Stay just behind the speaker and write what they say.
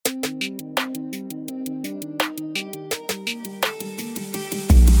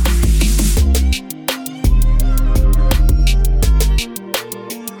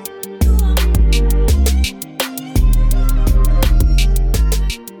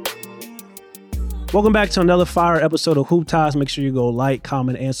Welcome back to another fire episode of Hoop Ties. Make sure you go like,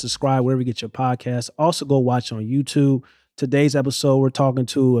 comment, and subscribe wherever you get your podcast. Also, go watch on YouTube. Today's episode, we're talking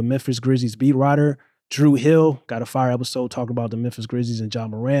to a Memphis Grizzlies beat writer, Drew Hill. Got a fire episode talking about the Memphis Grizzlies and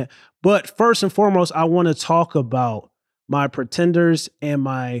John Morant. But first and foremost, I want to talk about my pretenders and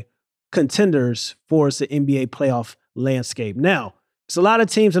my contenders for the NBA playoff landscape. Now, there's a lot of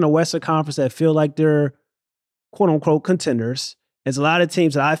teams in the Western Conference that feel like they're quote-unquote contenders. There's a lot of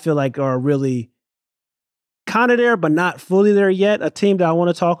teams that I feel like are really kind of there, but not fully there yet. A team that I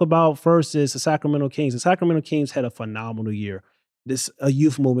want to talk about first is the Sacramento Kings. The Sacramento Kings had a phenomenal year. This a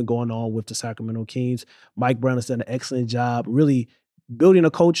youth movement going on with the Sacramento Kings. Mike Brown has done an excellent job really building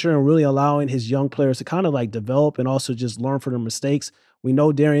a culture and really allowing his young players to kind of like develop and also just learn from their mistakes. We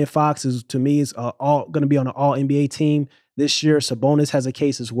know De'Aaron Fox is, to me, is going to be on an all-NBA team this year. Sabonis has a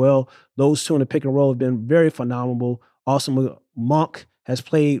case as well. Those two in the pick and roll have been very phenomenal. Also, Monk has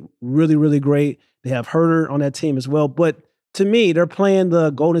played really, really great. They have Herter on that team as well. But to me, they're playing the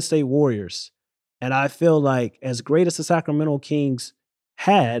Golden State Warriors. And I feel like as great as the Sacramento Kings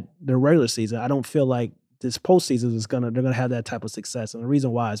had their regular season, I don't feel like this postseason they're gonna have that type of success. And the reason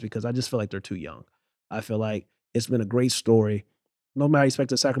why is because I just feel like they're too young. I feel like it's been a great story. Nobody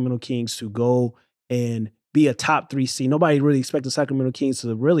expected the Sacramento Kings to go and be a top 3 seed. Nobody really expected the Sacramento Kings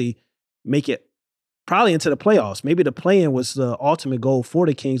to really make it probably into the playoffs. Maybe the play-in was the ultimate goal for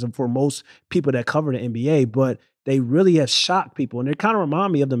the Kings and for most people that cover the NBA, but they really have shocked people. And they kind of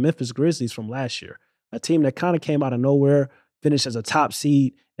remind me of the Memphis Grizzlies from last year, a team that kind of came out of nowhere, finished as a top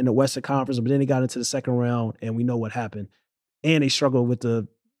seed in the Western Conference, but then they got into the second round, and we know what happened. And they struggled with the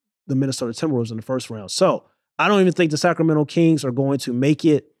Minnesota Timberwolves in the first round. So I don't even think the Sacramento Kings are going to make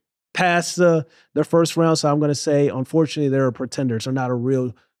it past the first round. So I'm going to say, unfortunately, they're pretenders. They're not a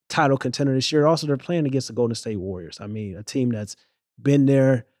real title contender this year. Also, they're playing against the Golden State Warriors. I mean, a team that's been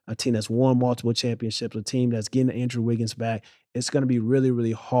there, a team that's won multiple championships, a team that's getting Andrew Wiggins back. It's going to be really,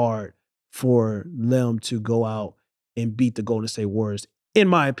 really hard for them to go out and beat the Golden State Warriors, in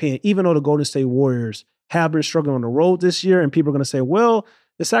my opinion, even though the Golden State Warriors have been struggling on the road this year, and people are going to say, well,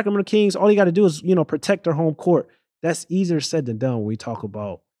 the Sacramento Kings, all you got to do is, protect their home court. That's easier said than done when we talk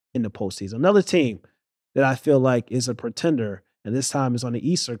about in the postseason. Another team that I feel like is a pretender, and this time is on the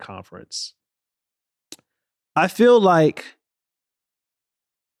Eastern Conference. I feel like,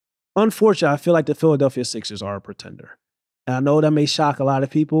 unfortunately, I feel like the Philadelphia Sixers are a pretender. And I know that may shock a lot of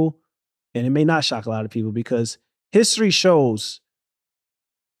people, and it may not shock a lot of people because history shows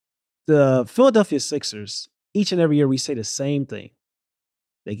the Philadelphia Sixers, each and every year we say the same thing.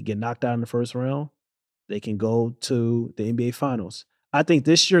 They can get knocked out in the first round. They can go to the NBA Finals. I think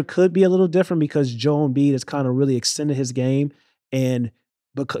this year could be a little different because Joel Embiid has kind of really extended his game, and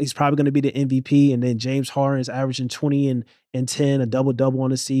because he's probably going to be the MVP. And then James Harden is averaging 20 and 10, a double-double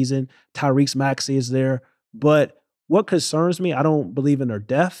on the season. Tyrese Maxey is there. But what concerns me, I don't believe in their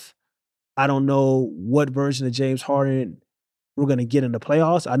depth. I don't know what version of James Harden we're going to get in the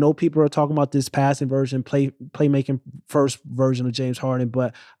playoffs. I know people are talking about this passing version, playmaking first version of James Harden,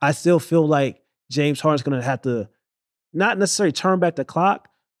 but I still feel like James Harden's going to have to not necessarily turn back the clock,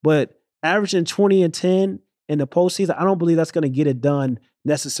 but averaging 20 and 10 in the postseason, I don't believe that's going to get it done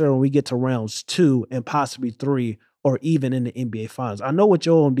necessarily when we get to rounds 2 and possibly 3 or even in the NBA Finals. I know what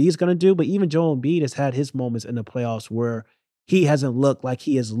Joel Embiid is going to do, but even Joel Embiid has had his moments in the playoffs where he hasn't looked like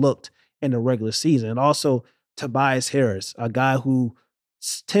he has looked in the regular season. And also Tobias Harris, a guy who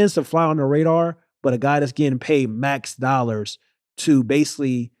tends to fly on the radar, but a guy that's getting paid max dollars to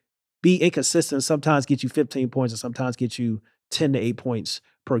basically be inconsistent, sometimes get you 15 points and sometimes get you 10 to 8 points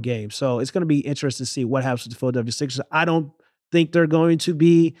per game. So it's going to be interesting to see what happens with the Philadelphia Sixers. I don't think they're going to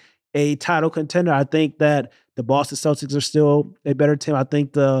be a title contender. I think that the Boston Celtics are still a better team. I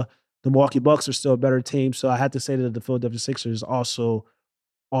think the Milwaukee Bucks are still a better team. So I have to say that the Philadelphia Sixers is also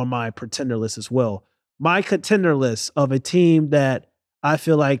on my pretender list as well. My contender list of a team that I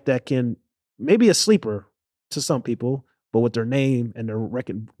feel like that can maybe a sleeper to some people, but with their name and their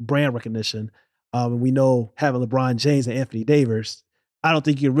brand recognition, we know having LeBron James and Anthony Davis, I don't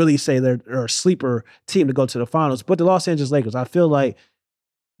think you can really say they're a sleeper team to go to the finals. But the Los Angeles Lakers, I feel like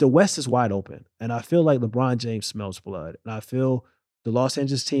the West is wide open, and I feel like LeBron James smells blood. And I feel the Los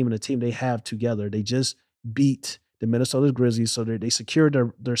Angeles team and the team they have together, they just beat the Minnesota Grizzlies, so they secured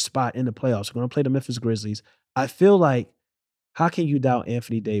their spot in the playoffs. They're going to play the Memphis Grizzlies. I feel like, how can you doubt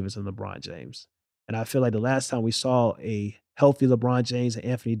Anthony Davis and LeBron James? And I feel like the last time we saw a healthy LeBron James and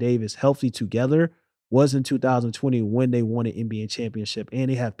Anthony Davis healthy together was in 2020 when they won an NBA championship, and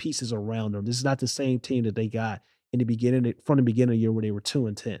they have pieces around them. This is not the same team that they got in the beginning, from the beginning of the year where they were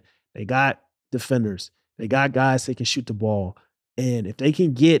 2-10. They got defenders. They got guys that can shoot the ball. And if they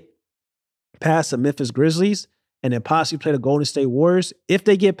can get past the Memphis Grizzlies and then possibly play the Golden State Warriors. If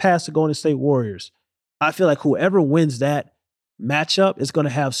they get past the Golden State Warriors, I feel like whoever wins that matchup is going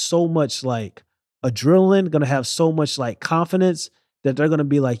to have so much like adrenaline, going to have so much like confidence that they're going to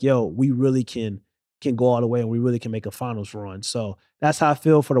be like, yo, we really can go all the way and we really can make a finals run. So that's how I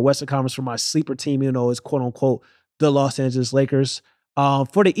feel for the Western Conference for my sleeper team, you know, it's quote unquote the Los Angeles Lakers.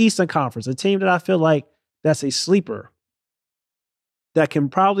 For the Eastern Conference, a team that I feel like that's a sleeper that can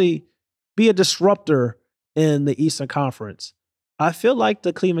probably be a disruptor in the Eastern Conference. I feel like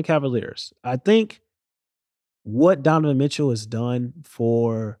the Cleveland Cavaliers. I think what Donovan Mitchell has done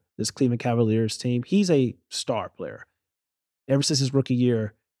for this Cleveland Cavaliers team, he's a star player. Ever since his rookie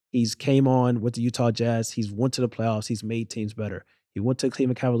year, he's came on with the Utah Jazz. He's went to the playoffs. He's made teams better. He went to the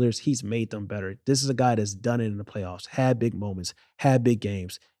Cleveland Cavaliers. He's made them better. This is a guy that's done it in the playoffs, had big moments, had big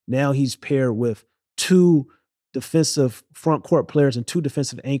games. Now he's paired with two defensive front court players and two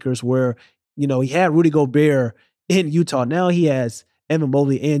defensive anchors where, you know, he had Rudy Gobert in Utah. Now he has Evan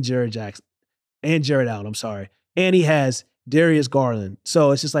Mobley and Jared Allen, I'm sorry. And he has Darius Garland.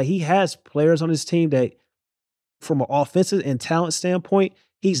 So it's just like he has players on his team that from an offensive and talent standpoint,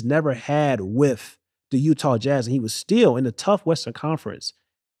 he's never had with the Utah Jazz. And he was still in the tough Western Conference,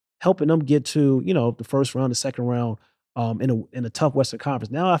 helping them get to, you know, the first round, the second round in a tough Western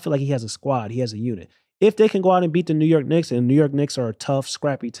Conference. Now I feel like he has a squad. He has a unit. If they can go out and beat the New York Knicks, and the New York Knicks are a tough,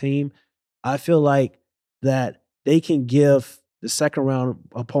 scrappy team, I feel like that they can give the second round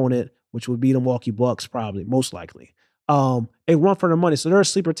opponent, which would be the Milwaukee Bucks probably, most likely, a run for their money. So they're a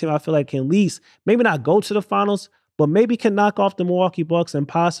sleeper team I feel like can at least maybe not go to the finals, but maybe can knock off the Milwaukee Bucks and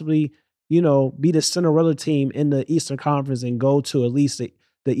possibly, you know, be the Cinderella team in the Eastern Conference and go to at least the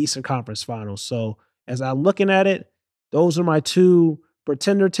Eastern Conference Finals. So as I'm looking at it, those are my two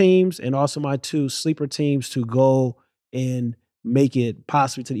pretender teams and also my two sleeper teams to go and make it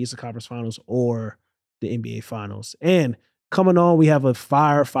possibly to the Eastern Conference Finals or the NBA Finals. And coming on, we have a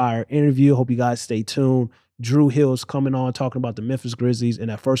fire interview. Hope you guys stay tuned. Drew Hill's coming on talking about the Memphis Grizzlies in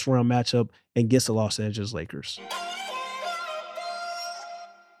that first round matchup against the Los Angeles Lakers.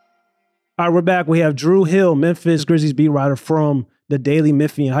 All right, we're back. We have Drew Hill, Memphis Grizzlies beat writer from the Daily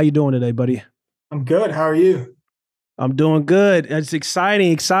Memphian. How you doing today, buddy? I'm good. How are you? I'm doing good. It's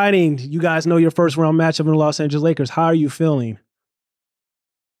exciting. You guys know your first round matchup in the Los Angeles Lakers. How are you feeling?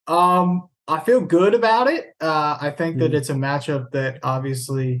 I feel good about it. I think that it's a matchup that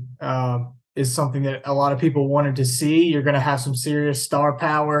obviously is something that a lot of people wanted to see. You're going to have some serious star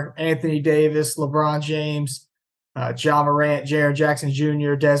power. Anthony Davis, LeBron James, Ja Morant, Jaren Jackson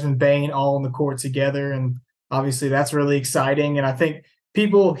Jr., Desmond Bane, all on the court together. And obviously that's really exciting. And I think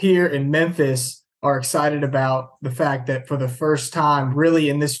people here in Memphis are excited about the fact that for the first time really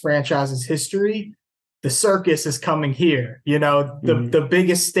in this franchise's history, the circus is coming here. You know, the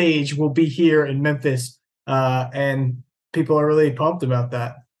biggest stage will be here in Memphis. And people are really pumped about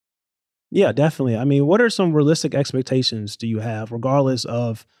that. Yeah, definitely. I mean, what are some realistic expectations do you have, regardless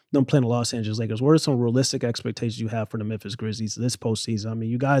of them playing the Los Angeles Lakers? What are some realistic expectations you have for the Memphis Grizzlies this postseason? I mean,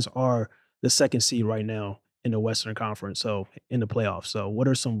 you guys are the second seed right now in the Western Conference, so in the playoffs. So what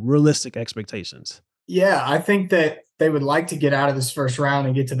are some realistic expectations? Yeah, I think that they would like to get out of this first round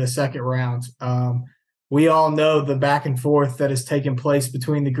and get to the second round. We all know the back and forth that has taken place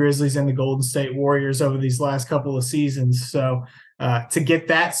between the Grizzlies and the Golden State Warriors over these last couple of seasons. So to get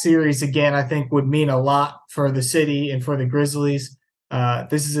that series again, I think would mean a lot for the city and for the Grizzlies.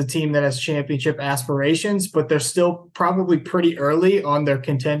 This is a team that has championship aspirations, but they're still probably pretty early on their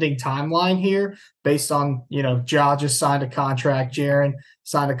contending timeline here based on, you know, Ja just signed a contract. Jaren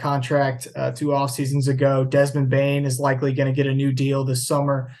signed a contract 2 off seasons ago. Desmond Bane is likely going to get a new deal this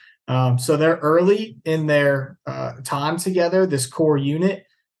summer. So they're early in their time together, this core unit,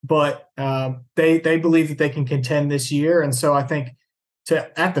 but they believe that they can contend this year. And so I think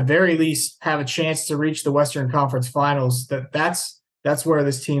to, at the very least, have a chance to reach the Western Conference Finals, that's where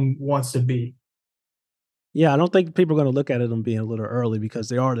this team wants to be. Yeah, I don't think people are going to look at it them being a little early because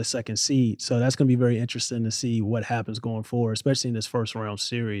they are the second seed. So that's going to be very interesting to see what happens going forward, especially in this first round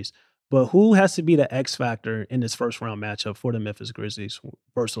series. But who has to be the X factor in this first round matchup for the Memphis Grizzlies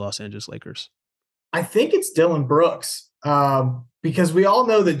versus the Los Angeles Lakers? I think it's Dillon Brooks because we all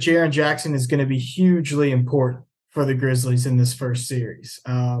know that Jaren Jackson is going to be hugely important for the Grizzlies in this first series.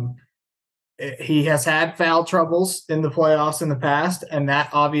 He has had foul troubles in the playoffs in the past, and that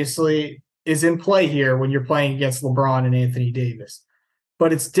obviously is in play here when you're playing against LeBron and Anthony Davis.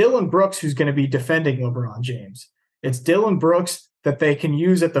 But it's Dillon Brooks who's going to be defending LeBron James. It's Dillon Brooks that they can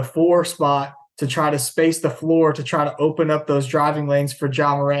use at the 4 spot to try to space the floor, to try to open up those driving lanes for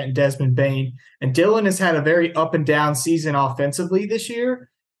Ja Morant and Desmond Bane. And Dillon has had a very up and down season offensively this year.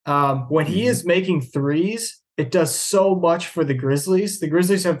 When he is making threes, it does so much for the Grizzlies. The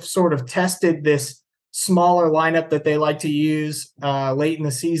Grizzlies have sort of tested this smaller lineup that they like to use late in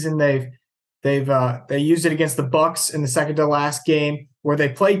the season. They used it against the Bucks in the second to last game, where they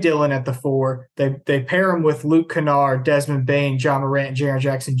play Dillon at the 4. They pair him with Luke Kennard, Desmond Bane, John Morant, Jaren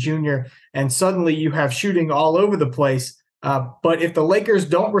Jackson Jr., and suddenly you have shooting all over the place. But if the Lakers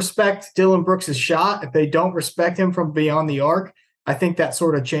don't respect Dillon Brooks' shot, if they don't respect him from beyond the arc, I think that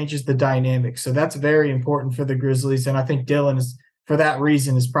sort of changes the dynamic. So that's very important for the Grizzlies, and I think Dillon is, for that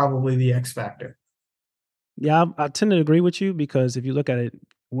reason, is probably the X factor. Yeah, I tend to agree with you because if you look at it,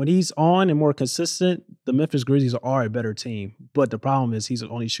 when he's on and more consistent, the Memphis Grizzlies are a better team. But the problem is he's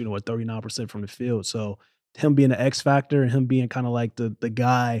only shooting 39% from the field. So him being the X factor and him being kind of like the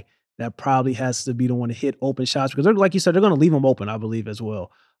guy that probably has to be the one to hit open shots because they're, like you said, they're going to leave him open, I believe, as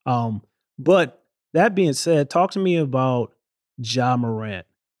well. But that being said, talk to me about Ja Morant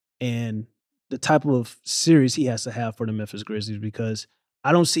and the type of series he has to have for the Memphis Grizzlies because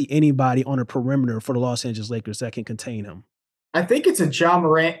I don't see anybody on a perimeter for the Los Angeles Lakers that can contain him. I think it's a John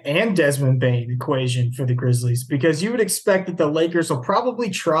Morant and Desmond Bane equation for the Grizzlies because you would expect that the Lakers will probably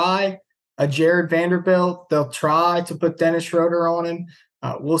try a Jared Vanderbilt. They'll try to put Dennis Schroeder on him.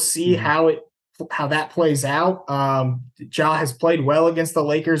 We'll see how that plays out. Ja has played well against the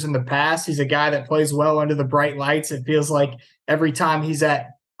Lakers in the past. He's a guy that plays well under the bright lights. It feels like every time he's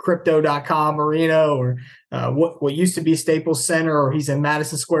at Crypto.com Arena or what used to be Staples Center, or he's in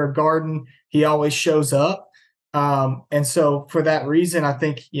Madison Square Garden, he always shows up. And so for that reason, I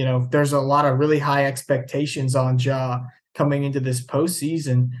think, there's a lot of really high expectations on Ja coming into this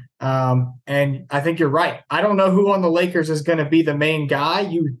postseason. And I think you're right. I don't know who on the Lakers is going to be the main guy.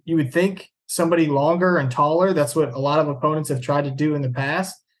 You would think somebody longer and taller. That's what a lot of opponents have tried to do in the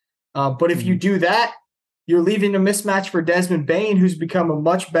past. But if you do that, you're leaving a mismatch for Desmond Bane, who's become a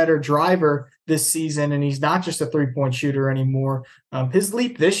much better driver this season, and he's not just a three-point shooter anymore. His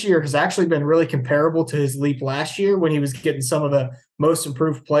leap this year has actually been really comparable to his leap last year when he was getting some of the most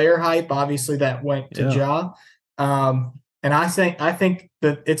improved player hype. Obviously, that went to Ja. And I think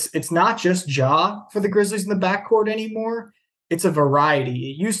that it's not just Ja for the Grizzlies in the backcourt anymore. It's a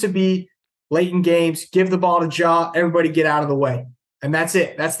variety. It used to be late in games, give the ball to Ja, everybody get out of the way. And that's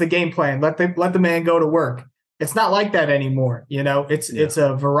it. That's the game plan. Let the man go to work. It's not like that anymore. It's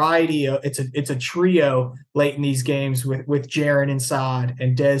a variety. It's a trio late in these games with Jaren inside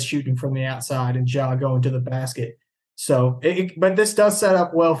and Dez shooting from the outside and Ja going to the basket. So, but this does set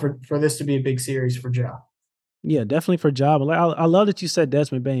up well for this to be a big series for Ja. Yeah, definitely for Ja. But I love that you said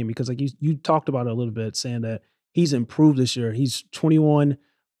Desmond Bane because like you talked about it a little bit, saying that he's improved this year. He's 21,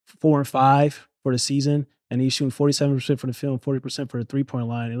 4 and 5 for the season. And he's shooting 47% from the field and 40% for the three-point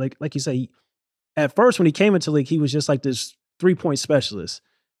line. And like you say, at first when he came into the league, he was just like this three-point specialist.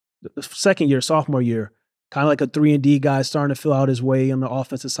 The second year, sophomore year, kind of like a 3-and-D guy starting to fill out his way on the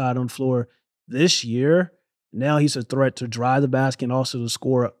offensive side on the floor. This year, now he's a threat to drive the basket and also to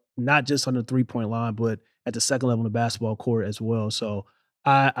score, not just on the three-point line, but at the second level of the basketball court as well. So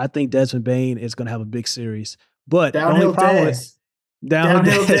I think Desmond Bane is going to have a big series. But Downhill the only problem Dez.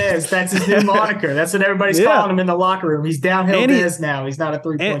 Downhill Dez. That's his new moniker. That's what everybody's calling him in the locker room. He's downhill Dez now. He's not a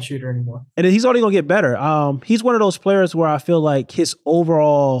three-point shooter anymore. And he's only going to get better. He's one of those players where I feel like his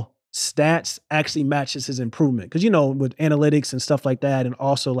overall stats actually matches his improvement. Because, with analytics and stuff like that, and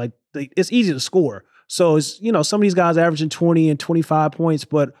also like it's easy to score. So it's, some of these guys averaging 20 and 25 points,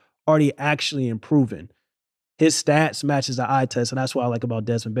 but are they actually improving? His stats matches the eye test, and that's what I like about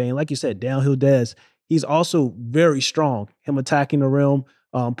Desmond Bane. Like you said, downhill Dez. He's also very strong. Him attacking the rim,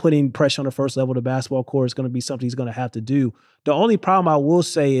 putting pressure on the first level of the basketball court is going to be something he's going to have to do. The only problem I will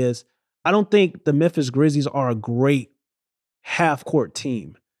say is I don't think the Memphis Grizzlies are a great half-court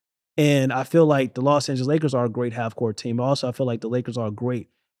team. And I feel like the Los Angeles Lakers are a great half-court team. Also, I feel like the Lakers are a great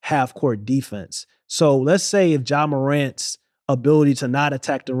half-court defense. So let's say if Ja Morant's ability to not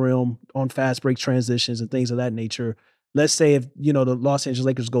attack the rim on fast break transitions and things of that nature, let's say if, the Los Angeles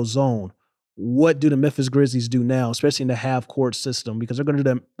Lakers go zone, what do the Memphis Grizzlies do now, especially in the half-court system? Because they're going to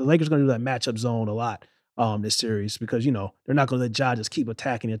do that. The Lakers are going to do that matchup zone a lot this series because, they're not going to let Ja just keep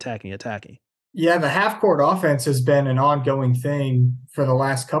attacking. Yeah, the half-court offense has been an ongoing thing for the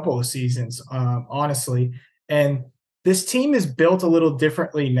last couple of seasons, honestly. And this team is built a little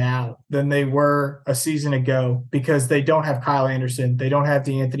differently now than they were a season ago because they don't have Kyle Anderson. They don't have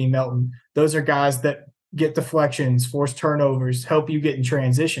DeAnthony Melton. Those are guys that get deflections, force turnovers, help you get in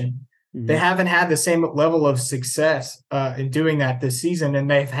transition. They haven't had the same level of success in doing that this season, and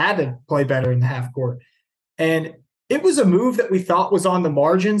they've had to play better in the half court. And it was a move that we thought was on the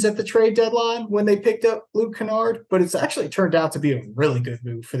margins at the trade deadline when they picked up Luke Kennard, but it's actually turned out to be a really good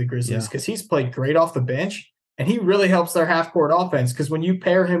move for the Grizzlies because he's played great off the bench, and he really helps their half-court offense because when you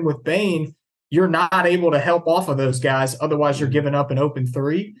pair him with Bane, you're not able to help off of those guys. Otherwise, you're giving up an open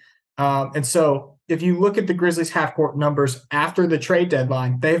three. And so if you look at the Grizzlies half-court numbers after the trade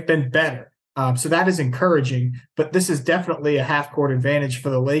deadline, they've been better. So that is encouraging, but this is definitely a half-court advantage for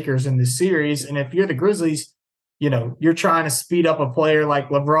the Lakers in this series. And if you're the Grizzlies, you're trying to speed up a player like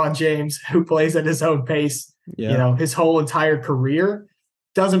LeBron James who plays at his own pace, his whole entire career.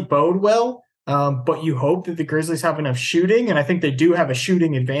 Doesn't bode well, but you hope that the Grizzlies have enough shooting, and I think they do have a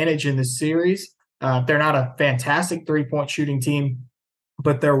shooting advantage in this series. They're not a fantastic three-point shooting team,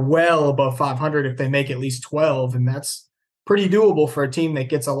 but they're well above 500 if they make at least 12, and that's pretty doable for a team that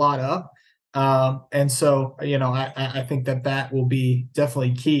gets a lot up. And so, I think that will be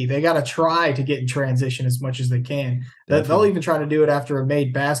definitely key. They got to try to get in transition as much as they can. They'll even try to do it after a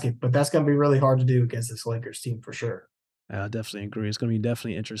made basket, but that's going to be really hard to do against this Lakers team for sure. I definitely agree. It's going to be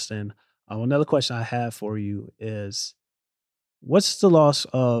definitely interesting. Another question I have for you is, what's the loss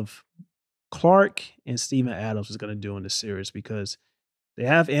of Clark and Steven Adams is going to do in this series? Because they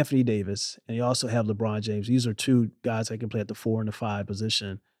have Anthony Davis and they also have LeBron James. These are two guys that can play at the 4 and the 5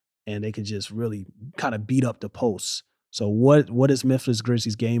 position, and they can just really kind of beat up the posts. So what is Memphis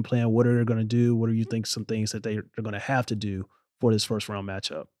Grizzlies' game plan? What are they going to do? What do you think some things that they're going to have to do for this first round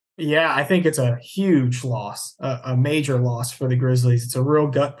matchup? Yeah, I think it's a huge loss, a major loss for the Grizzlies. It's a real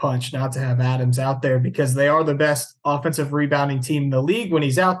gut punch not to have Adams out there because they are the best offensive rebounding team in the league when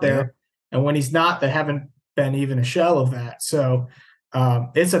he's out there. Yeah. And when he's not, they haven't been even a shell of that. So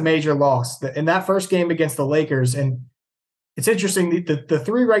it's a major loss. In that first game against the Lakers, and it's interesting, the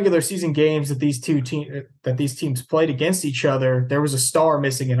 3 regular season games that these teams played against each other, there was a star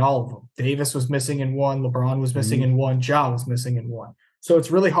missing in all of them. Davis was missing in one, LeBron was missing in one, Ja was missing in one. So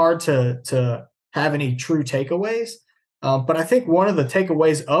it's really hard to have any true takeaways. But I think one of the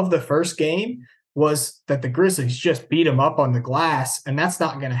takeaways of the first game was that the Grizzlies just beat them up on the glass, and that's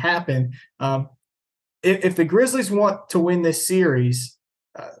not going to happen. If the Grizzlies want to win this series,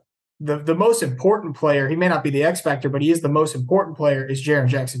 the most important player, he may not be the X factor, but he is the most important player, is Jaren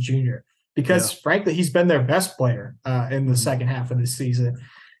Jackson Jr. Because frankly, he's been their best player in the second half of this season.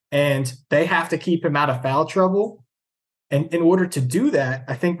 And they have to keep him out of foul trouble. And in order to do that,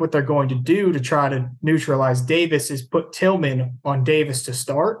 I think what they're going to do to try to neutralize Davis is put Tillman on Davis to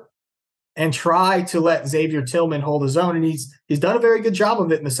start and try to let Xavier Tillman hold his own. And he's done a very good job of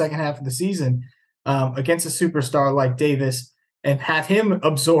it in the second half of the season against a superstar like Davis, and have him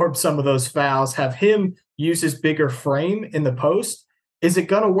absorb some of those fouls, have him use his bigger frame in the post. Is it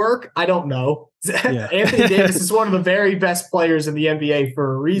going to work? I don't know. Yeah. Anthony Davis is one of the very best players in the NBA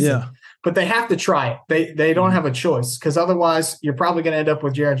for a reason, but they have to try it. They don't have a choice, because otherwise you're probably going to end up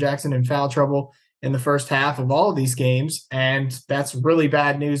with Jaren Jackson in foul trouble in the first half of all of these games, and that's really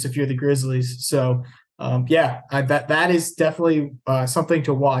bad news if you're the Grizzlies. So, that is definitely something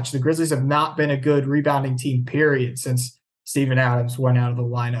to watch. The Grizzlies have not been a good rebounding team, period, since Steven Adams went out of the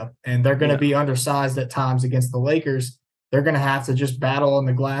lineup, and they're going to be undersized at times against the Lakers. They're going to have to just battle on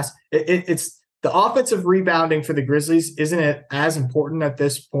the glass. It's the offensive rebounding for the Grizzlies. Isn't it as important at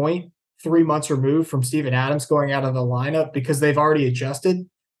this point, 3 months removed from Steven Adams going out of the lineup, because they've already adjusted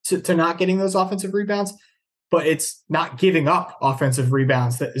to not getting those offensive rebounds? But it's not giving up offensive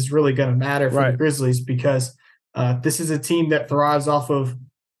rebounds that is really going to matter for the Grizzlies, because this is a team that thrives off of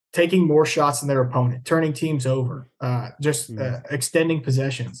taking more shots than their opponent, turning teams over, extending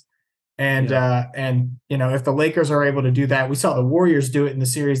possessions. And if the Lakers are able to do that, we saw the Warriors do it in the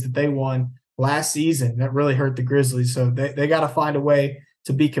series that they won last season. That really hurt the Grizzlies. So they got to find a way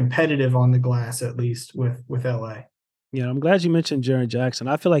to be competitive on the glass, at least with LA. Yeah, I'm glad you mentioned Jaren Jackson.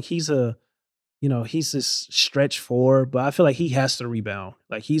 I feel like he's this stretch forward, but I feel like he has to rebound.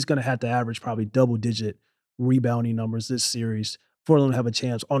 Like, he's going to have to average probably double-digit rebounding numbers this series for them to have a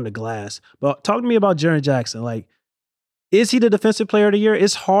chance on the glass. But talk to me about Jaren Jackson. Like, is he the defensive player of the year?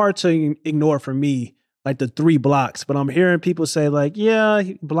 It's hard to ignore for me, like, the 3 blocks. But I'm hearing people say, like, yeah,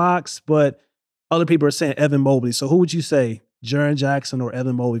 he blocks, but other people are saying Evan Mobley. So who would you say, Jaren Jackson or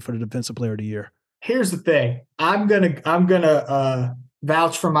Evan Mobley, for the defensive player of the year? Here's the thing. I'm gonna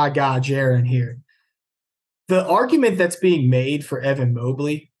vouch for my guy Jaren here. The argument that's being made for Evan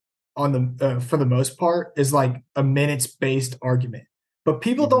Mobley on the for the most part is like a minutes-based argument. But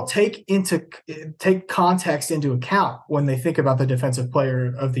people don't take context into account when they think about the defensive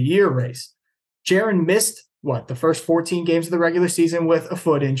player of the year race. Jaren missed the first 14 games of the regular season with a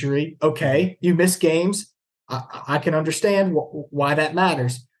foot injury. Okay, you miss games. I can understand why that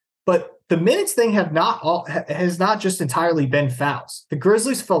matters. But the minutes thing has not just entirely been fouls. The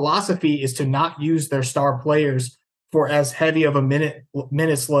Grizzlies' philosophy is to not use their star players for as heavy of a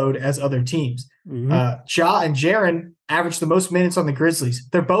minutes load as other teams. Mm-hmm. Ja and Jaren average the most minutes on the Grizzlies.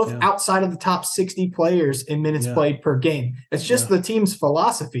 They're both outside of the top 60 players in minutes played per game. It's just the team's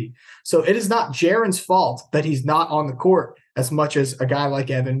philosophy. So it is not Jaren's fault that he's not on the court as much as a guy like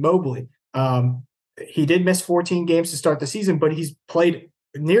Evan Mobley. He did miss 14 games to start the season, but he's played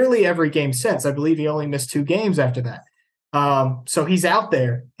nearly every game since. I believe he only missed 2 games after that. So he's out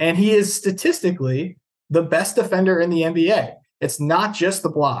there, and he is statistically the best defender in the NBA. It's not just the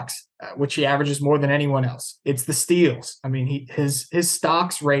blocks, which he averages more than anyone else. It's the steals. I mean, his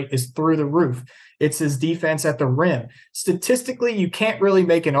stocks rate is through the roof. It's his defense at the rim. Statistically, you can't really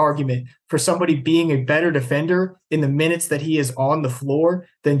make an argument for somebody being a better defender in the minutes that he is on the floor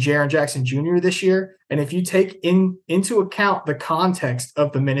than Jaren Jackson Jr. this year. And if you take into account the context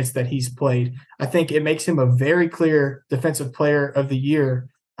of the minutes that he's played, I think it makes him a very clear Defensive Player of the Year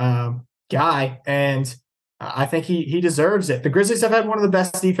guy. And I think he deserves it. The Grizzlies have had one of the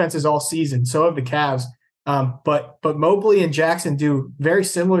best defenses all season. So have the Cavs. But Mobley and Jackson do very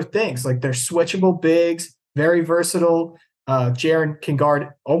similar things. Like they're switchable bigs, very versatile. Jaren can guard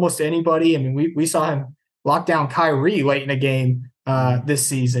almost anybody. I mean, we saw him lock down Kyrie late in a game this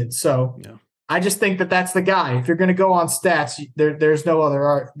season. So I just think that that's the guy. If you're going to go on stats, there's no other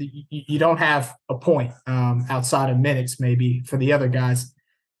art. You don't have a point outside of minutes, maybe for the other guys.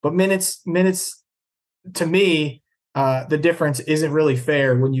 But minutes to me, the difference isn't really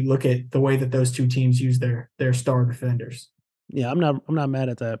fair when you look at the way that those two teams use their star defenders. Yeah, I'm not mad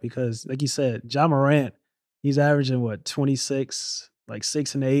at that because, like you said, Ja Morant, he's averaging 26, like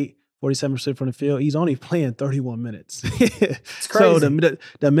 6 and 8, 47% from the field. He's only playing 31 minutes. It's crazy. So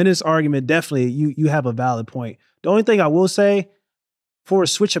the minutes argument, definitely, you have a valid point. The only thing I will say, for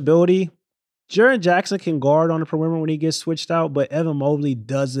switchability, Jaren Jackson can guard on the perimeter when he gets switched out, but Evan Mobley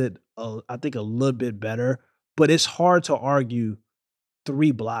does it, I think, a little bit better. But it's hard to argue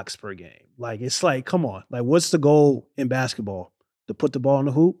 3 blocks per game. Like, it's like, come on. Like, what's the goal in basketball? To put the ball in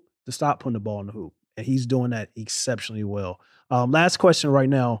the hoop? To stop putting the ball in the hoop. And he's doing that exceptionally well. Last question right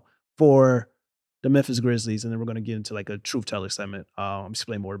now for the Memphis Grizzlies, and then we're going to get into like a truth teller segment. I'll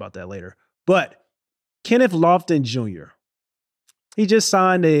explain more about that later. But Kenneth Lofton Jr., he just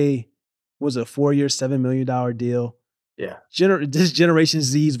signed a 4-year, $7 million deal. Yeah. This Generation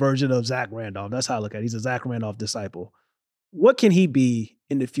Z's version of Zach Randolph. That's how I look at it. He's a Zach Randolph disciple. What can he be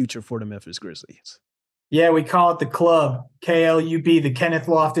in the future for the Memphis Grizzlies? Yeah, we call it the club, KLUB, the Kenneth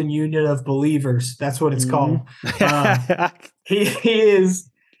Lofton Union of Believers. That's what it's called.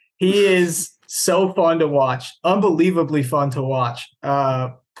 He is so fun to watch, unbelievably fun to watch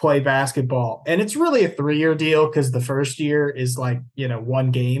play basketball. And it's really a 3-year deal because the first year is like,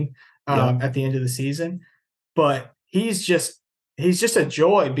 1 game at the end of the season. But he's just a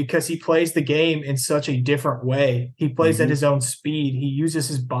joy because he plays the game in such a different way. He plays at his own speed. He uses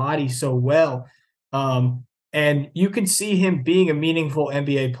his body so well. And you can see him being a meaningful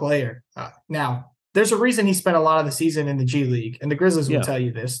NBA player. Now, there's a reason he spent a lot of the season in the G League, and the Grizzlies will tell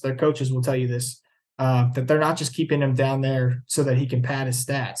you this. Their coaches will tell you this, that they're not just keeping him down there so that he can pad his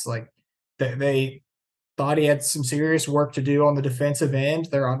stats. Like they thought he had some serious work to do on the defensive end.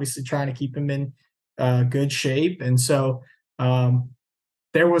 They're obviously trying to keep him in good shape. And so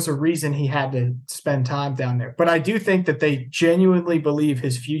there was a reason he had to spend time down there. But I do think that they genuinely believe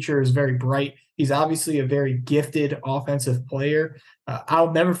his future is very bright. He's obviously a very gifted offensive player.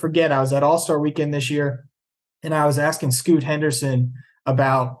 I'll never forget, I was at All-Star Weekend this year, and I was asking Scoot Henderson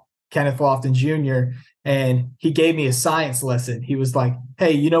about Kenneth Lofton Jr., and he gave me a science lesson. He was like,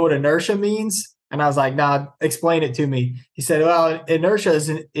 hey, you know what inertia means? And I was like, nah, explain it to me. He said, well, inertia is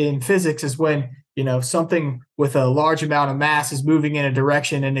in physics is when something with a large amount of mass is moving in a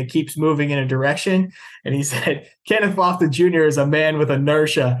direction and it keeps moving in a direction. And he said, Kenneth Lofton Jr. is a man with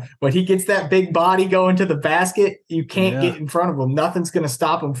inertia. When he gets that big body going to the basket, you can't get in front of him. Nothing's going to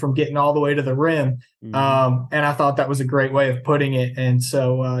stop him from getting all the way to the rim. And I thought that was a great way of putting it. And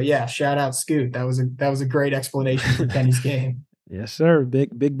so, shout out Scoot. That was a great explanation for Kenny's game. Yes, sir.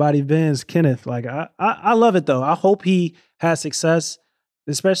 Big body Vince, Kenneth. Like I love it though. I hope he has success.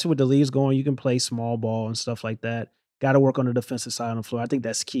 Especially with the leagues going, you can play small ball and stuff like that. Got to work on the defensive side on the floor. I think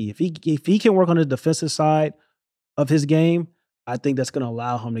that's key. If he can work on the defensive side of his game, I think that's going to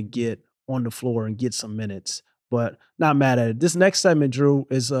allow him to get on the floor and get some minutes. But not mad at it. This next segment, Drew,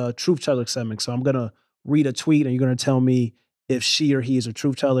 is a truth teller segment. So I'm going to read a tweet and you're going to tell me if she or he is a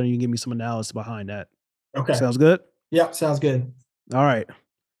truth teller and you can give me some analysis behind that. Okay. Sounds good? Yep, sounds good. All right.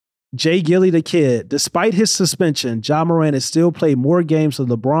 Jay Gilly the Kid, despite his suspension, Ja Morant has still played more games than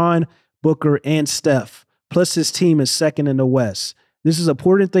LeBron, Booker, and Steph, plus his team is second in the West. This is an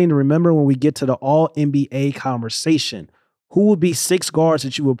important thing to remember when we get to the All-NBA conversation. Who would be 6 guards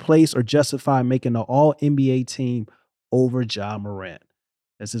that you would place or justify making the All-NBA team over Ja Morant?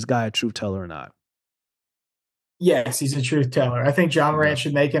 Is this guy a truth teller or not? Yes, he's a truth teller. I think Ja Morant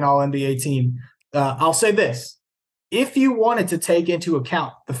should make an All-NBA team. I'll say this. If you wanted to take into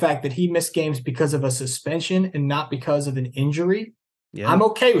account the fact that he missed games because of a suspension and not because of an injury, I'm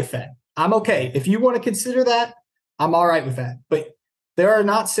okay with that. I'm okay. If you want to consider that, I'm all right with that. But there are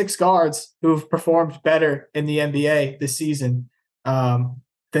not 6 guards who have performed better in the NBA this season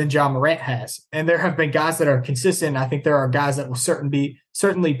than Ja Morant has. And there have been guys that are consistent. I think there are guys that will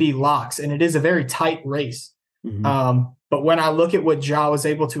certainly be locks. And it is a very tight race. Mm-hmm. But when I look at what Ja was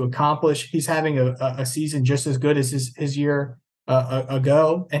able to accomplish, he's having a season just as good as his year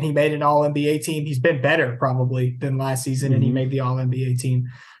ago, and he made an All-NBA team. He's been better probably than last season, and he made the All-NBA team.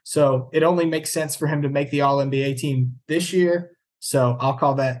 So it only makes sense for him to make the All-NBA team this year. So I'll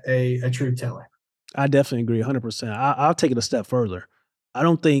call that a truth teller. I definitely agree 100%. I'll take it a step further. I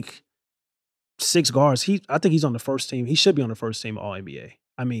don't think 6 guards. I think he's on the first team. He should be on the first team All-NBA.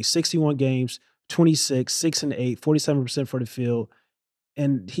 I mean, 61 games, 26, 6 and 8, 47% for the field.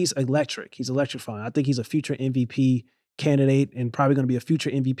 And he's electric. He's electrifying. I think he's a future MVP candidate and probably going to be a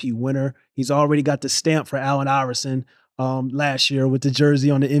future MVP winner. He's already got the stamp for Allen Iverson last year with the jersey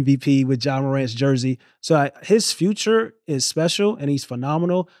on the MVP with Ja Morant's jersey. So his future is special and he's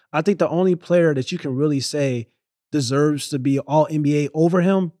phenomenal. I think the only player that you can really say deserves to be All-NBA over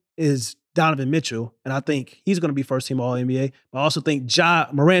him is Donovan Mitchell, and I think he's going to be first-team All-NBA. I also think Ja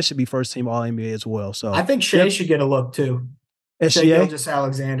Morant should be first-team All-NBA as well. So I think Shai should get a look too. Shai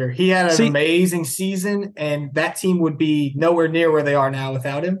Gilgeous-Alexander. He had an amazing season, and that team would be nowhere near where they are now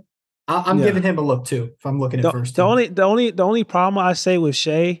without him. I'm giving him a look too. If I'm looking at first team. The only problem I say with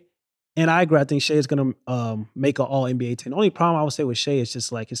Shai, and I agree, I think Shai is going to make an All-NBA team. The only problem I would say with Shai is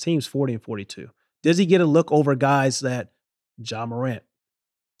just like his team's 40 and 42. Does he get a look over guys that Ja Morant?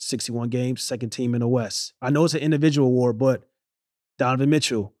 61 games, second team in the West. I know it's an individual award, but Donovan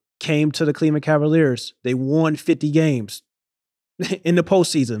Mitchell came to the Cleveland Cavaliers. They won 50 games in the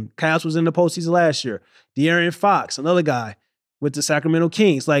postseason. Cavs was in the postseason last year. De'Aaron Fox, another guy with the Sacramento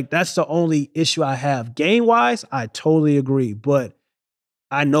Kings. Like, that's the only issue I have. Game-wise, I totally agree. But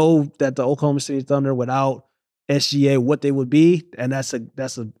I know that the Oklahoma City Thunder without SGA, what they would be, and that's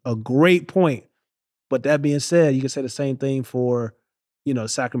a great point. But that being said, you can say the same thing for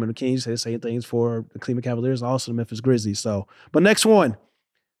Sacramento Kings, say the same things for the Cleveland Cavaliers, also the Memphis Grizzlies. So, but next one,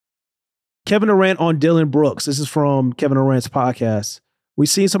 Kevin Durant on Dillon Brooks. This is from Kevin Durant's podcast. We've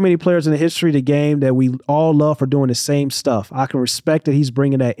seen so many players in the history of the game that we all love for doing the same stuff. I can respect that he's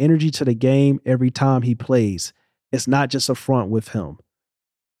bringing that energy to the game every time he plays. It's not just a front with him.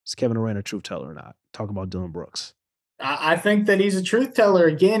 Is Kevin Durant a truth teller or not? Talking about Dillon Brooks. I think that he's a truth teller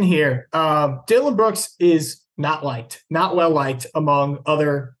again here. Dillon Brooks is not well liked among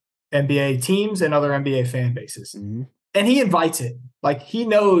other NBA teams and other NBA fan bases. Mm-hmm. And he invites it. Like, he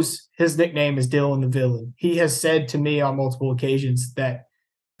knows his nickname is Dylan the Villain. He has said to me on multiple occasions that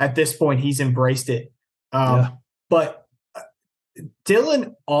at this point he's embraced it. But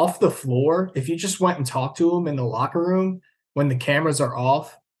Dylan off the floor, if you just went and talked to him in the locker room when the cameras are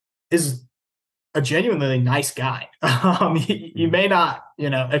off, is a genuinely nice guy. You may not,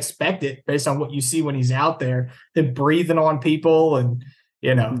 expect it based on what you see when he's out there, him breathing on people and,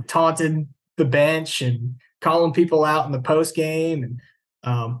 taunting the bench and calling people out in the post game.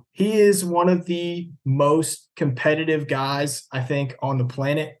 And he is one of the most competitive guys, I think, on the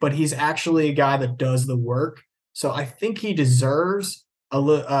planet, but he's actually a guy that does the work. So I think he deserves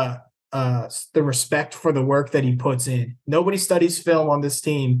the respect for the work that he puts in. Nobody studies film on this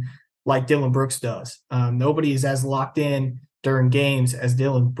team like Dillon Brooks does. Nobody is as locked in during games as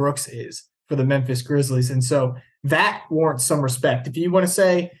Dillon Brooks is for the Memphis Grizzlies. And so that warrants some respect. If you want to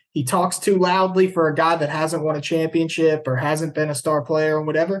say he talks too loudly for a guy that hasn't won a championship or hasn't been a star player or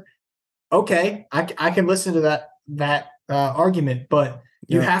whatever, okay, I can listen to that argument, but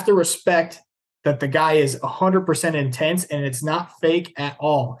you have to respect that the guy is 100% intense and it's not fake at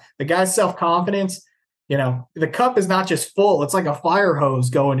all. The guy's self-confidence, the cup is not just full. It's like a fire hose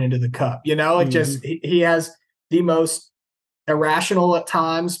going into the cup. It just, he has the most irrational at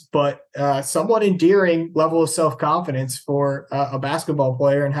times, but somewhat endearing level of self-confidence for a basketball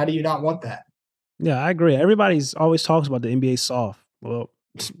player. And how do you not want that? Yeah, I agree. Everybody's always talks about the NBA soft. Well,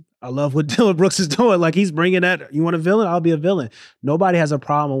 I love what Dillon Brooks is doing. Like, he's bringing that. You want a villain? I'll be a villain. Nobody has a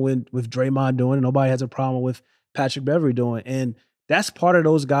problem with Draymond doing it. Nobody has a problem with Patrick Beverley doing it. And that's part of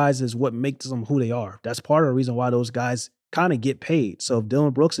those guys is what makes them who they are. That's part of the reason why those guys kind of get paid. So if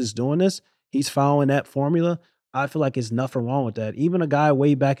Dylan Brooks is doing this, he's following that formula. I feel like there's nothing wrong with that. Even a guy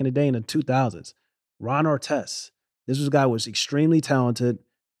way back in the day in the 2000s, Ron Artest, this was a guy who was extremely talented,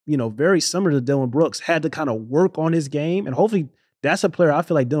 very similar to Dylan Brooks, had to kind of work on his game. And hopefully that's a player I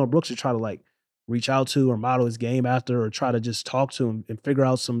feel like Dylan Brooks should try to like reach out to or model his game after or try to just talk to him and figure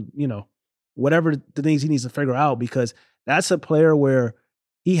out some, whatever the things he needs to figure out, because that's a player where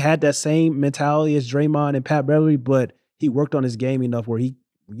he had that same mentality as Draymond and Pat Beverly, but he worked on his game enough where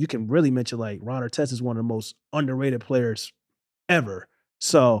you can really mention like Ron Artest is one of the most underrated players ever.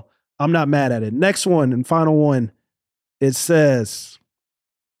 So I'm not mad at it. Next one and final one, it says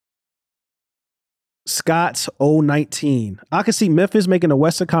Scott's 019. I could see Memphis making the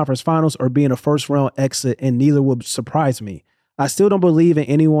Western Conference Finals or being a first round exit, and neither would surprise me. I still don't believe in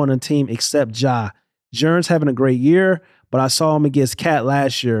anyone on the team except Ja. Jern's having a great year, but I saw him against Cat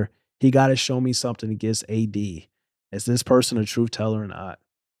last year. He got to show me something against AD. Is this person a truth teller or not?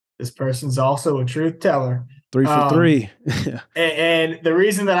 This person's also a truth teller. 3 for 3. and the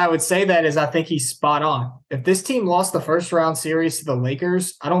reason that I would say that is I think he's spot on. If this team lost the first round series to the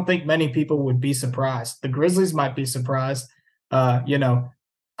Lakers, I don't think many people would be surprised. The Grizzlies might be surprised. I know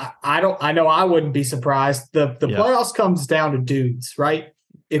I wouldn't be surprised. The playoffs comes down to dudes, right?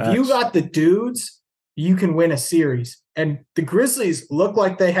 If you got the dudes, you can win a series. And the Grizzlies look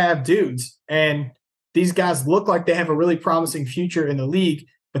like they have dudes. And these guys look like they have a really promising future in the league,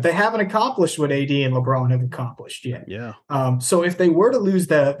 but they haven't accomplished what AD and LeBron have accomplished yet. Yeah. So if they were to lose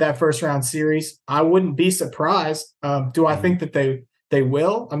that first round series, I wouldn't be surprised. Do I think that they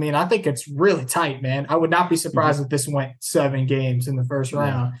will? I mean, I think it's really tight, man. I would not be surprised if this went 7 games in the first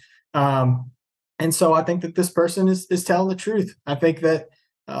round. And so I think that this person is telling the truth. I think that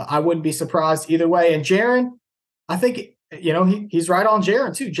I wouldn't be surprised either way. And Jaren, I think, he's right on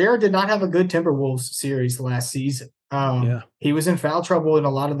Jaren too. Jaren did not have a good Timberwolves series last season. He was in foul trouble in a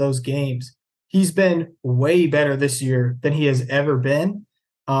lot of those games. He's been way better this year than he has ever been.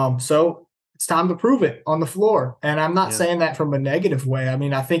 So it's time to prove it on the floor. And I'm not saying that from a negative way. I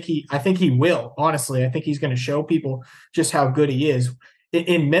mean, I think he will, honestly. I think he's going to show people just how good he is.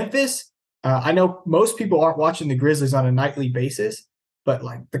 In Memphis, I know most people aren't watching the Grizzlies on a nightly basis, but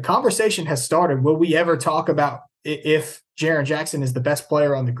like the conversation has started. Will we ever talk about if Jaren Jackson is the best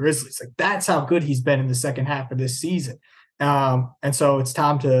player on the Grizzlies? Like that's how good he's been in the second half of this season. And so it's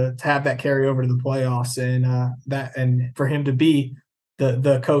time to have that carry over to the playoffs and for him to be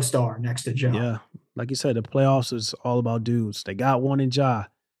the co-star next to Ja. Yeah. Like you said, the playoffs is all about dudes. They got one in Ja.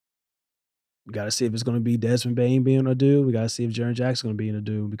 We got to see if it's going to be Desmond Bane being a dude. We got to see if Jaren Jackson's going to be in a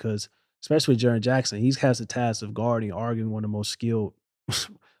dude, because especially with Jaren Jackson, he has the task of guarding, arguing one of the most skilled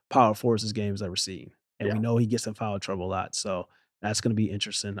power forwards this game's ever seen. And we know he gets in foul trouble a lot. So that's going to be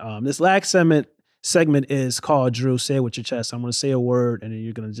interesting. This last segment is called Drew, Say It With Your Chest. I'm going to say a word, and then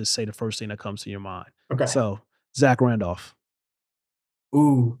you're going to just say the first thing that comes to your mind. Okay. So, Zach Randolph.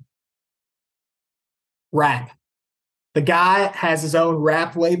 Ooh. Rap. The guy has his own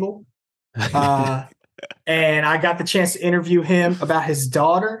rap label. And I got the chance to interview him about his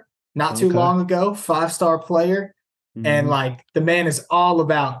daughter not too long ago, 5-star player. Mm-hmm. And like the man is all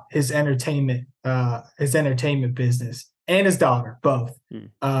about his entertainment business and his daughter, both.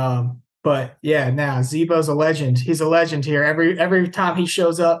 But yeah, now Zebo's a legend. He's a legend here. Every time he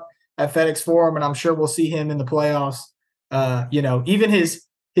shows up at FedEx Forum, and I'm sure we'll see him in the playoffs. Even his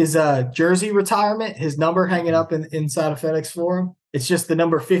jersey retirement, his number hanging up inside of FedEx Forum, it's just the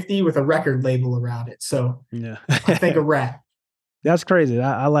number 50 with a record label around it. So I think a wrap. That's crazy.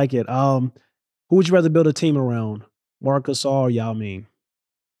 I like it. Who would you rather build a team around, Marc Gasol or Yao Ming?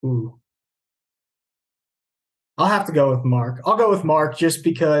 Ooh. I'll have to go with Marc. I'll go with Marc just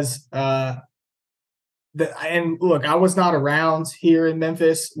because and look, I was not around here in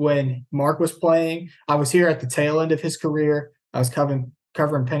Memphis when Marc was playing. I was here at the tail end of his career. I was covering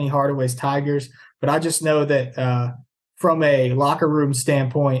Penny Hardaway's Tigers, but I just know that from a locker room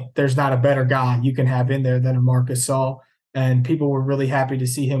standpoint, there's not a better guy you can have in there than a Marc Gasol, and people were really happy to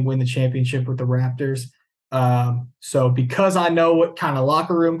see him win the championship with the Raptors. So because I know what kind of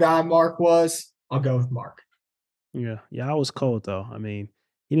locker room guy Marc was, I'll go with Marc. Yeah, I was cold though. I mean,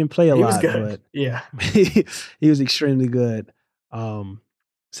 he didn't play a lot. He was good. But yeah, he was extremely good. So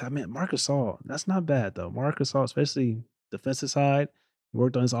I mean, Marc Gasol, that's not bad though. Marc Gasol, especially defensive side,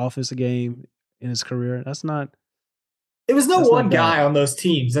 worked on his offensive game in his career. That's not. It was no one guy on those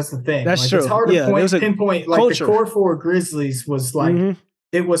teams. That's the thing. That's true. It's hard to pinpoint. Like culture. The core 4 Grizzlies was like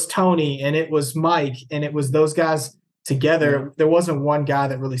it was Tony and it was Mike and it was those guys together. Mm-hmm. There wasn't one guy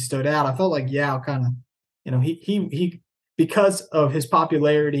that really stood out. I felt like Yao kind of, he because of his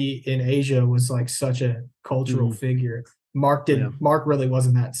popularity in Asia was like such a cultural figure. Mark really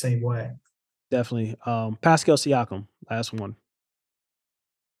wasn't that same way. Definitely. Pascal Siakam, last one.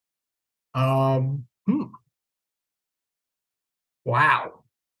 Wow.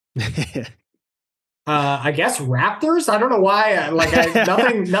 I guess Raptors. I don't know why.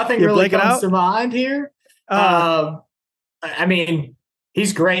 Nothing really comes to mind here. I mean,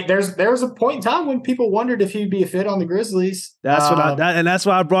 he's great. There's a point in time when people wondered if he'd be a fit on the Grizzlies. That's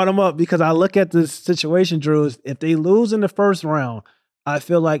why I brought him up, because I look at this situation, Drew. If they lose in the first round, I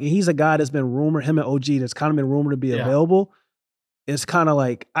feel like he's a guy that's been rumored, him and OG, that's kind of been rumored to be available. It's kind of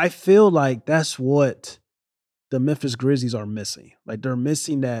like, I feel like that's what the Memphis Grizzlies are missing. Like, they're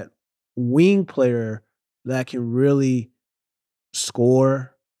missing that wing player that can really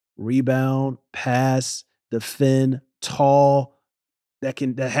score, rebound, pass, defend, tall, that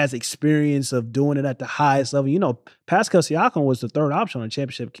has experience of doing it at the highest level. You know, Pascal Siakam was the third option on the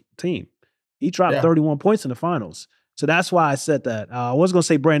championship team. He dropped 31 points in the finals. So that's why I said that. I was going to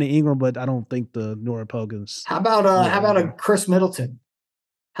say Brandon Ingram, but I don't think the New Orleans Pelicans. How about a Chris Middleton?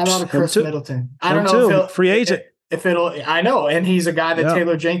 I don't know if he'll free agent. I know, and he's a guy that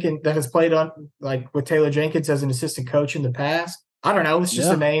Taylor Jenkins that has played on, like, with Taylor Jenkins as an assistant coach in the past. I don't know. It's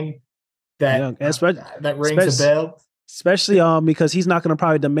just a name that rings a bell. Especially because he's not going to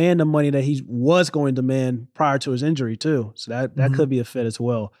probably demand the money that he was going to demand prior to his injury too. So that could be a fit as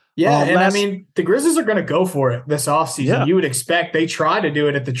well. Yeah, I mean, the Grizzlies are going to go for it this offseason. Yeah. You would expect they try to do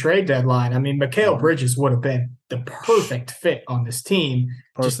it at the trade deadline. I mean, Mikal Bridges would have been the perfect fit on this team.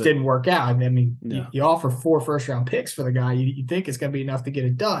 Just didn't work out. I mean, you offer 4 first-round picks for the guy. You think it's going to be enough to get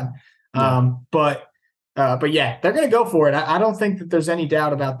it done. But yeah, they're going to go for it. I don't think that there's any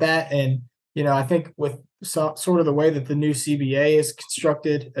doubt about that. And, you know, I think with sort of the way that the new CBA is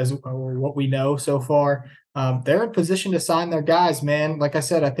constructed, or what we know so far, they're in position to sign their guys, man. Like I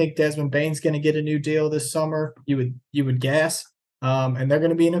said, I think Desmond Bane's going to get a new deal this summer. You would guess, and they're going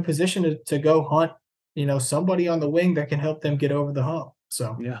to be in a position to go hunt, you know, somebody on the wing that can help them get over the hump.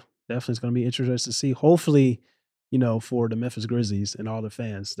 So yeah, definitely, it's going to be interesting to see. Hopefully, you know, for the Memphis Grizzlies and all the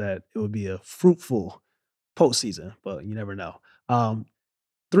fans, that it would be a fruitful postseason. But you never know. Top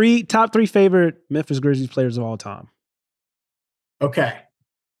three favorite Memphis Grizzlies players of all time. Okay.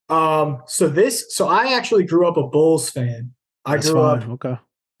 So I actually grew up a Bulls fan.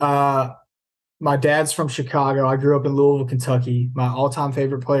 My dad's from Chicago. I grew up in Louisville, Kentucky. My all-time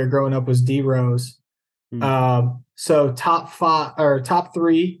favorite player growing up was D Rose. So top 5 or top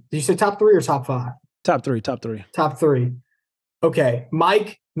 3. Did you say top 3 or top 5? Top three. Top 3. Okay.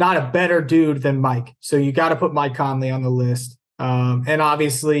 Mike, not a better dude than Mike. So you got to put Mike Conley on the list. And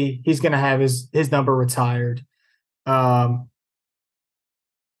obviously he's going to have his number retired. I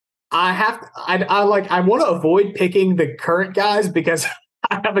want to avoid picking the current guys because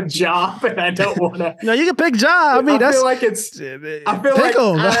I have a job and I don't want to. No, you can pick job. I mean, I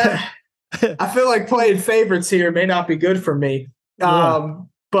feel like playing favorites here may not be good for me.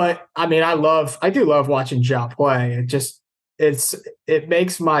 But I mean, I do love watching Ja play. It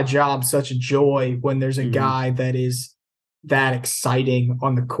makes my job such a joy when there's a guy that is that exciting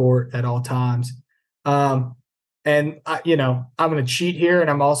on the court at all times. And I'm going to cheat here, and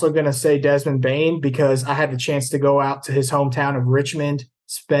I'm also going to say Desmond Bane because I had the chance to go out to his hometown of Richmond,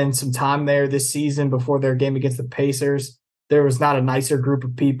 spend some time there this season before their game against the Pacers. There was not a nicer group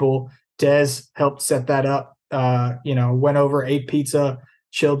of people. Des helped set that up. Went over, ate pizza,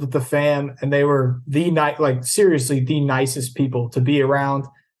 chilled with the fam, and they were seriously the nicest people to be around.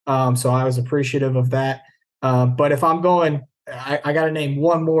 So I was appreciative of that. But if I'm going, I got to name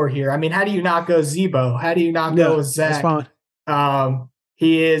one more here. I mean, how do you not go Zebo? How do you not go with Zach? That's fine.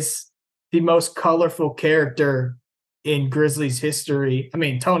 He is the most colorful character in Grizzlies history. I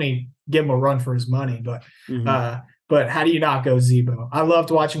mean, Tony, give him a run for his money, but how do you not go Zebo? I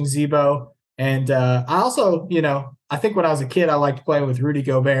loved watching Zebo. And I also, I think when I was a kid, I liked playing with Rudy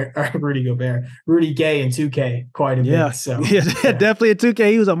Gay in 2K quite a bit. So definitely in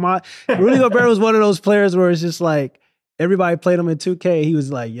 2K. He was Rudy Gobert was one of those players where it's just like everybody played him in 2K. He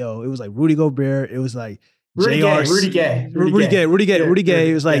was like, it was like Rudy Gobert. It was like Rudy Gay.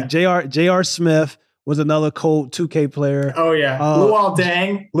 It was like J.R. Smith was another cold 2K player. Oh yeah, Luol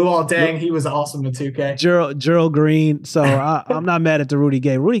Deng. He was awesome in 2K. Gerald Green. So I'm not mad at the Rudy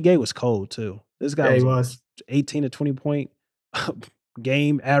Gay. Rudy Gay was cold too. This guy was 18 to 20 point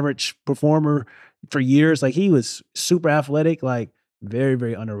game average performer for years. Like, he was super athletic. Like, very,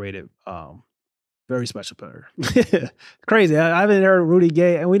 very underrated. Very special player. Crazy. I haven't heard Rudy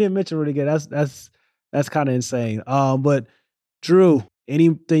Gay, and we didn't mention Rudy Gay. That's kind of insane. But Drew,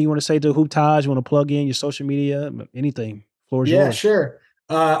 anything you want to say to Hoop Taj? You want to plug in your social media? Anything? Floor is yours. Yeah, sure.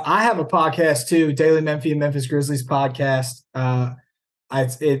 I have a podcast too, Daily Memphis and Memphis Grizzlies podcast.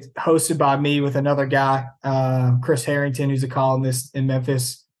 It's hosted by me with another guy, Chris Harrington, who's a columnist in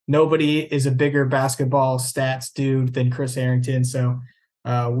Memphis. Nobody is a bigger basketball stats dude than Chris Harrington. So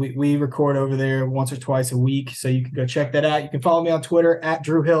we record over there once or twice a week. So you can go check that out. You can follow me on Twitter at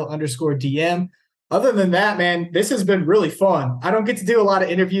DrewHill_DM. Other than that, man, this has been really fun. I don't get to do a lot of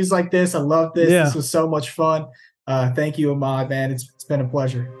interviews like this. I love this. Yeah. This was so much fun. Thank you, Ahmad, man. It's been a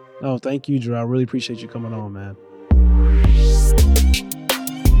pleasure. Oh, thank you, Drew. I really appreciate you coming on, man.